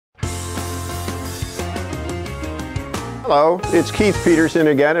Hello, it's Keith Peterson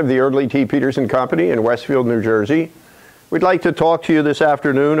again of the Erdely T. Peterson Company in Westfield, New Jersey. We'd like to talk to you this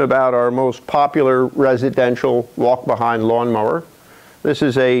afternoon about our most popular residential walk-behind lawnmower. This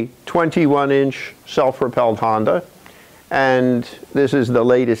is a 21-inch self-propelled Honda, and this is the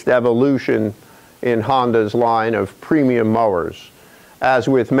latest evolution in Honda's line of premium mowers. As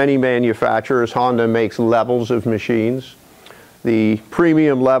with many manufacturers, Honda makes levels of machines. The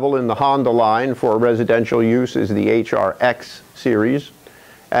premium level in the Honda line for residential use is the HRX series,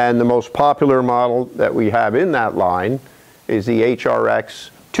 and the most popular model that we have in that line is the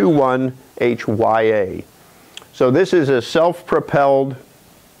HRX217HYA. So this is a self-propelled,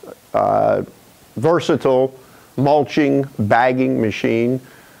 versatile mulching bagging machine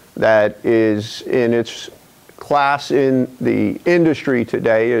that is in its class in the industry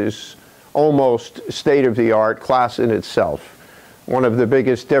today, is almost state-of-the-art class in itself. One of the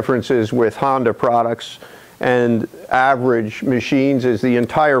biggest differences with Honda products and average machines is the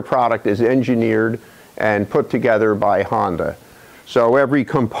entire product is engineered and put together by Honda. So every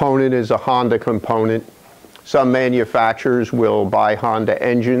component is a Honda component. Some manufacturers will buy Honda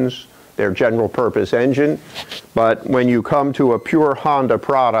engines, their general purpose engine, but when you come to a pure Honda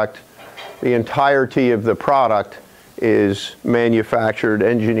product, the entirety of the product is manufactured,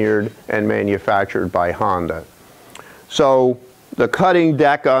 engineered, and manufactured by Honda. So the cutting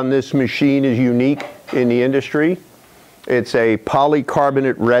deck on this machine is unique in the industry. It's a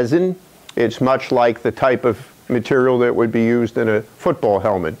polycarbonate resin. It's much like the type of material that would be used in a football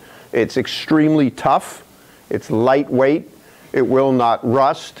helmet. It's extremely tough. It's lightweight. It will not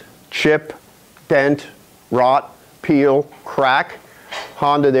rust, chip, dent, rot, peel, crack.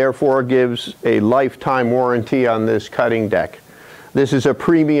 Honda therefore gives a lifetime warranty on this cutting deck. This is a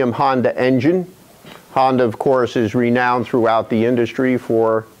premium Honda engine. Honda, of course, is renowned throughout the industry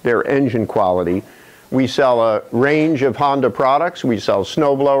for their engine quality. We sell a range of Honda products. We sell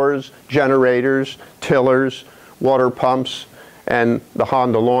snowblowers, generators, tillers, water pumps, and the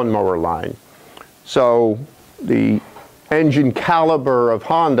Honda lawnmower line. So the engine caliber of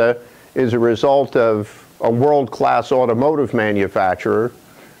Honda is a result of a world-class automotive manufacturer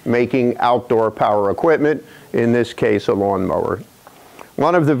making outdoor power equipment, in this case a lawnmower.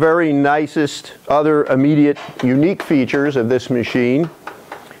 One of the very nicest other immediate unique features of this machine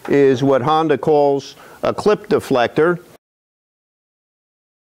is what Honda calls a clip deflector.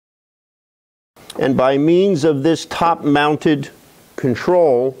 And by means of this top-mounted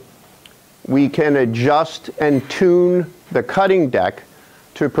control, we can adjust and tune the cutting deck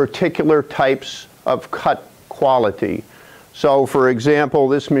to particular types of cut quality. So, for example,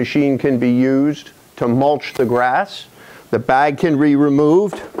 this machine can be used to mulch the grass. The bag can be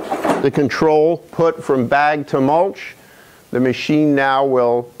removed, the control put from bag to mulch. The machine now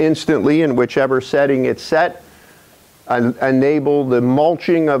will instantly, in whichever setting it's set, enable the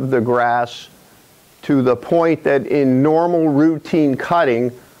mulching of the grass to the point that in normal routine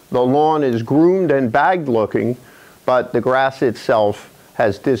cutting, the lawn is groomed and bagged looking, but the grass itself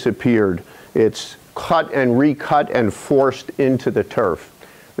has disappeared. It's cut and recut and forced into the turf.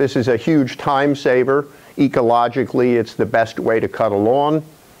 This is a huge time saver. Ecologically, it's the best way to cut a lawn.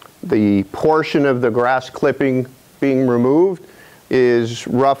 The portion of the grass clipping being removed is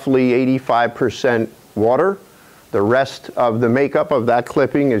roughly 85% water. The rest of the makeup of that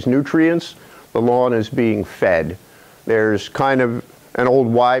clipping is nutrients. The lawn is being fed. There's kind of an old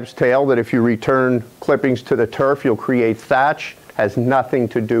wives' tale that if you return clippings to the turf, you'll create thatch. Has nothing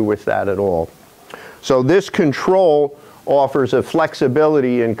to do with that at all. So this control offers a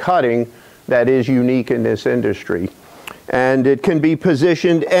flexibility in cutting that is unique in this industry. And it can be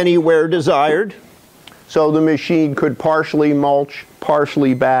positioned anywhere desired. So the machine could partially mulch,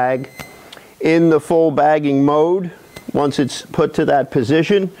 partially bag. In the full bagging mode, once it's put to that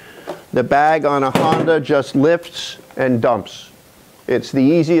position, the bag on a Honda just lifts and dumps. It's the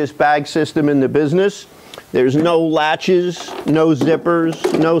easiest bag system in the business. There's no latches, no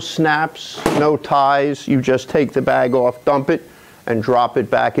zippers, no snaps, no ties. You just take the bag off, dump it, and drop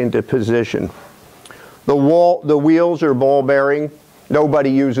it back into position. The wheels are ball bearing. Nobody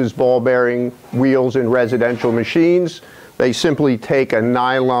uses ball bearing wheels in residential machines. They simply take a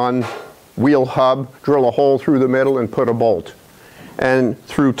nylon wheel hub, drill a hole through the middle, and put a bolt. And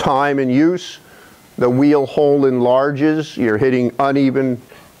through time and use, the wheel hole enlarges. You're hitting uneven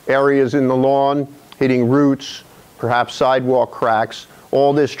areas in the lawn, hitting roots, perhaps sidewalk cracks.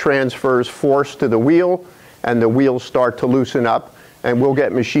 All this transfers force to the wheel, and the wheels start to loosen up. And we'll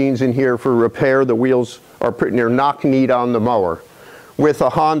get machines in here for repair. The wheels are pretty near knock-kneed on the mower. With a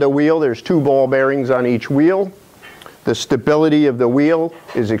Honda wheel, there's 2 ball bearings on each wheel. The stability of the wheel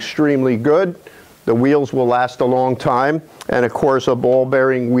is extremely good. the wheels will last a long time, and of course a ball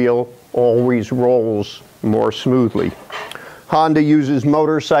bearing wheel always rolls more smoothly. Honda uses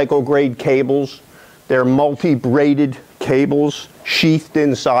motorcycle grade cables. They're multi-braided cables sheathed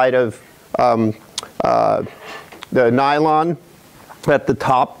inside of the nylon. At the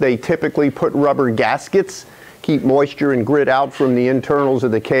top they typically put rubber gaskets, keep moisture and grit out from the internals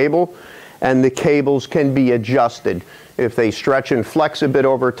of the cable, and the cables can be adjusted. If they stretch and flex a bit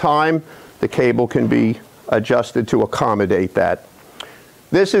over time, the cable can be adjusted to accommodate that.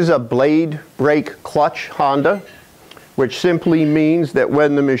 This is a blade brake clutch Honda, which simply means that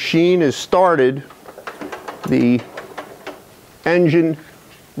when the machine is started, the engine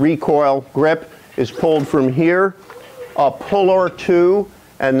recoil grip is pulled from here, a pull or two,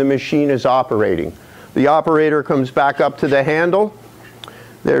 and the machine is operating. The operator comes back up to the handle.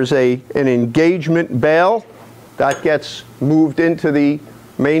 There's an engagement bail that gets moved into the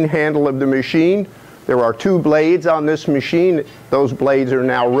main handle of the machine. There are two blades on this machine. Those blades are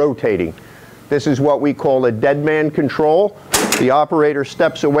now rotating. This is what we call a dead man control. The operator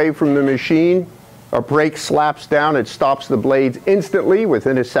steps away from the machine, a brake slaps down, it stops the blades instantly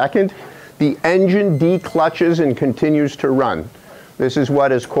within a second. The engine declutches and continues to run. This is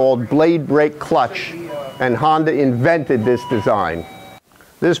what is called blade brake clutch, and Honda invented this design.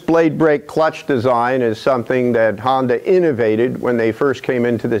 This blade brake clutch design is something that Honda innovated when they first came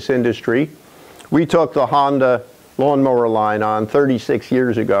into this industry. We took the Honda Lawnmower line on 36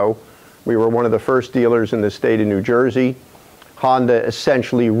 years ago. We were one of the first dealers in the state of New Jersey. Honda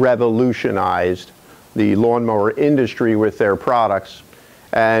essentially revolutionized the lawnmower industry with their products.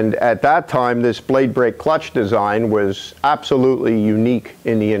 And at that time, this blade brake clutch design was absolutely unique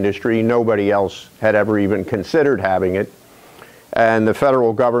in the industry. Nobody else had ever even considered having it. And the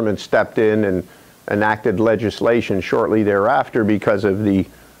federal government stepped in and enacted legislation shortly thereafter because of the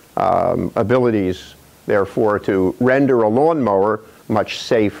abilities, therefore, to render a lawnmower much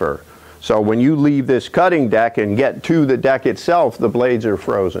safer. So when you leave this cutting deck and get to the deck itself, the blades are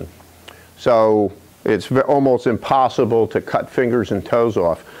frozen. So it's almost impossible to cut fingers and toes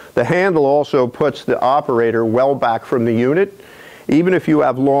off. The handle also puts the operator well back from the unit. Even if you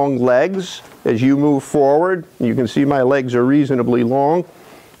have long legs, as you move forward, you can see my legs are reasonably long,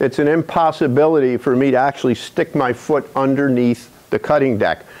 it's an impossibility for me to actually stick my foot underneath the cutting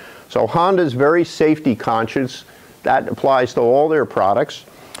deck. So Honda's very safety conscious. That applies to all their products.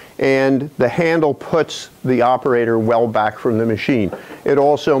 And the handle puts the operator well back from the machine. It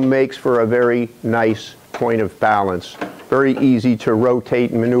also makes for a very nice point of balance. Very easy to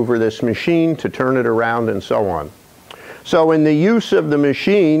rotate and maneuver this machine, to turn it around, and so on. So in the use of the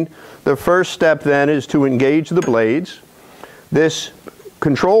machine, the first step then is to engage the blades. This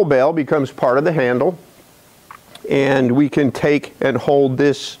control bail becomes part of the handle, and we can take and hold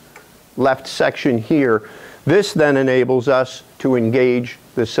this left section here. This then enables us to engage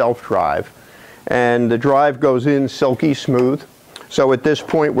the self-drive, and the drive goes in silky smooth. So at this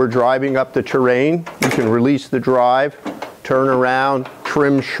point we're driving up the terrain. You can release the drive, turn around,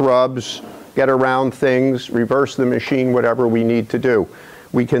 trim shrubs, get around things, reverse the machine, whatever we need to do.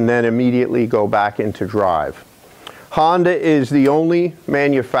 We can then immediately go back into drive. Honda is the only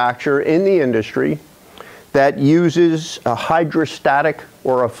manufacturer in the industry that uses a hydrostatic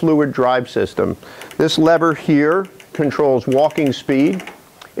or a fluid drive system. This lever here controls walking speed.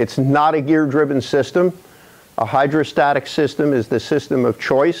 It's not a gear-driven system. A hydrostatic system is the system of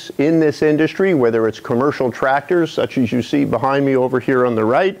choice in this industry, whether it's commercial tractors, such as you see behind me over here on the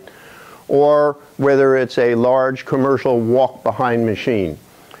right, or whether it's a large commercial walk-behind machine.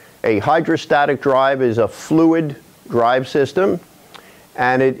 A hydrostatic drive is a fluid drive system,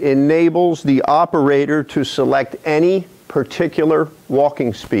 and it enables the operator to select any particular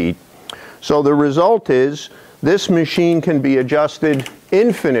walking speed. So the result is this machine can be adjusted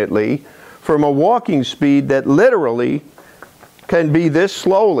infinitely from a walking speed that literally can be this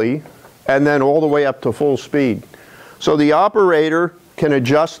slowly and then all the way up to full speed. So the operator can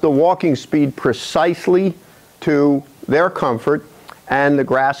adjust the walking speed precisely to their comfort and the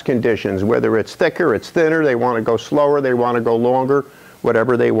grass conditions, whether it's thicker, it's thinner, they want to go slower, they want to go longer,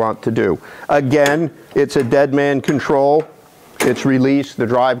 whatever they want to do. Again, it's a dead man control. It's released, the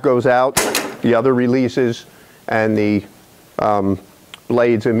drive goes out, the other releases, and the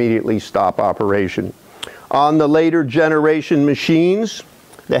blades immediately stop operation. On the later generation machines,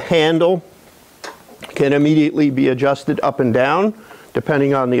 the handle can immediately be adjusted up and down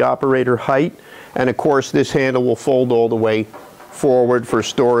depending on the operator height, and of course this handle will fold all the way forward for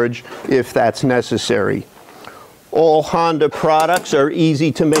storage if that's necessary. All Honda products are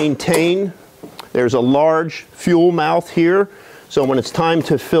easy to maintain. There's a large fuel mouth here, so when it's time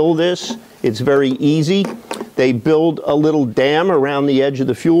to fill this, It's very easy. They build a little dam around the edge of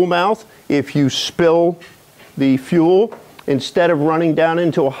the fuel mouth. If you spill the fuel, instead of running down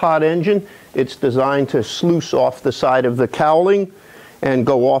into a hot engine, it's designed to sluice off the side of the cowling and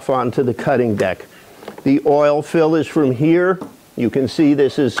go off onto the cutting deck. The oil fill is from here. You can see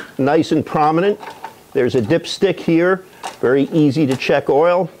this is nice and prominent. There's a dipstick here, very easy to check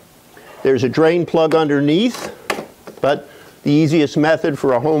oil. There's a drain plug underneath, but the easiest method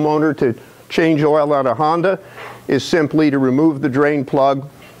for a homeowner to change oil on a Honda is simply to remove the drain plug,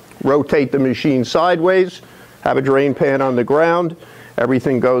 rotate the machine sideways, have a drain pan on the ground,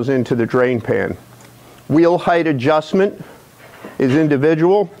 everything goes into the drain pan. Wheel height adjustment is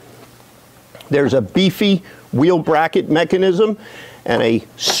individual. There's a beefy wheel bracket mechanism and a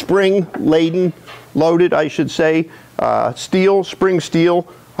spring-loaded, spring steel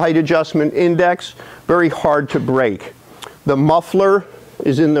height adjustment index, very hard to break. The muffler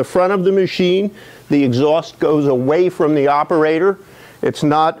is in the front of the machine. The exhaust goes away from the operator. It's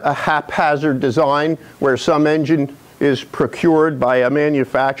not a haphazard design where some engine is procured by a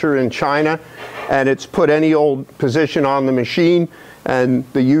manufacturer in China and it's put any old position on the machine and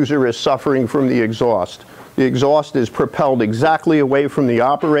the user is suffering from the exhaust. The exhaust is propelled exactly away from the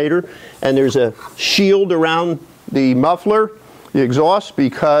operator, and there's a shield around the muffler, the exhaust,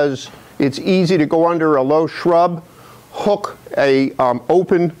 because it's easy to go under a low shrub, hook a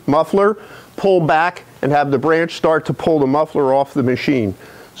open muffler, pull back, and have the branch start to pull the muffler off the machine.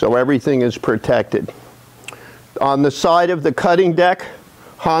 So everything is protected. On the side of the cutting deck,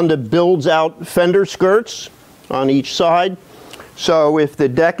 Honda builds out fender skirts on each side. So if the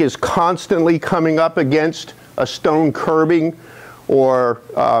deck is constantly coming up against a stone curbing or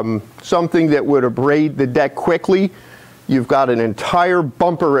something that would abrade the deck quickly, you've got an entire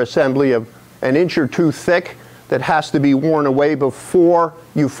bumper assembly of an inch or two thick that has to be worn away before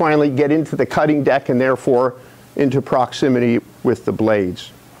you finally get into the cutting deck and therefore into proximity with the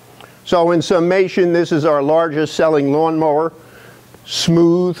blades. So in summation, this is our largest selling lawnmower.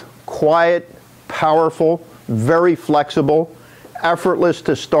 Smooth, quiet, powerful, very flexible, effortless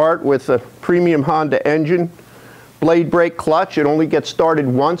to start with a premium Honda engine. Blade brake clutch, it only gets started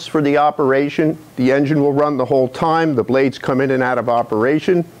once for the operation. The engine will run the whole time. The blades come in and out of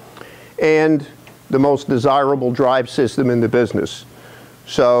operation. And the most desirable drive system in the business.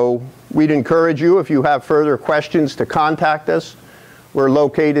 So we'd encourage you, if you have further questions, to contact us. We're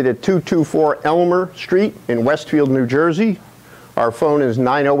located at 224 Elmer Street in Westfield, New Jersey. Our phone is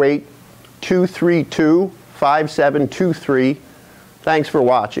 908-232-5723. Thanks for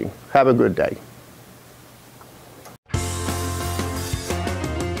watching. Have a good day.